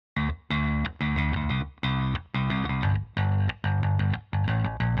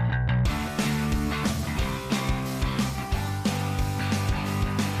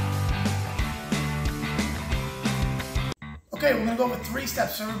Okay, we're going to go over 3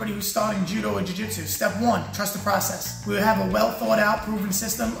 steps for everybody who's starting Judo or Jiu-Jitsu. Step 1, trust the process. We will have a well thought out, proven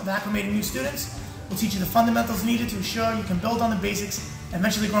system of acclimating new students. We'll teach you the fundamentals needed to ensure you can build on the basics and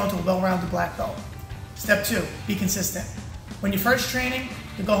eventually grow into a well-rounded black belt. Step 2, be consistent. When you're first training,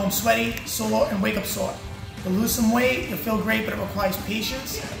 you'll go home sweaty, sore, and wake up sore. You'll lose some weight, you'll feel great, but it requires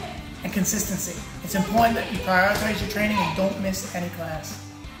patience and consistency. It's important that you prioritize your training and don't miss any class.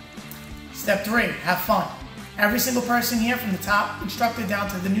 Step 3, have fun. Every single person here, from the top instructor down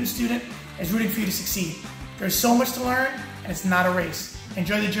to the new student, is rooting for you to succeed. There's so much to learn, and it's not a race.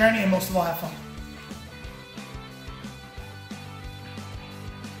 Enjoy the journey, and most of all, have fun.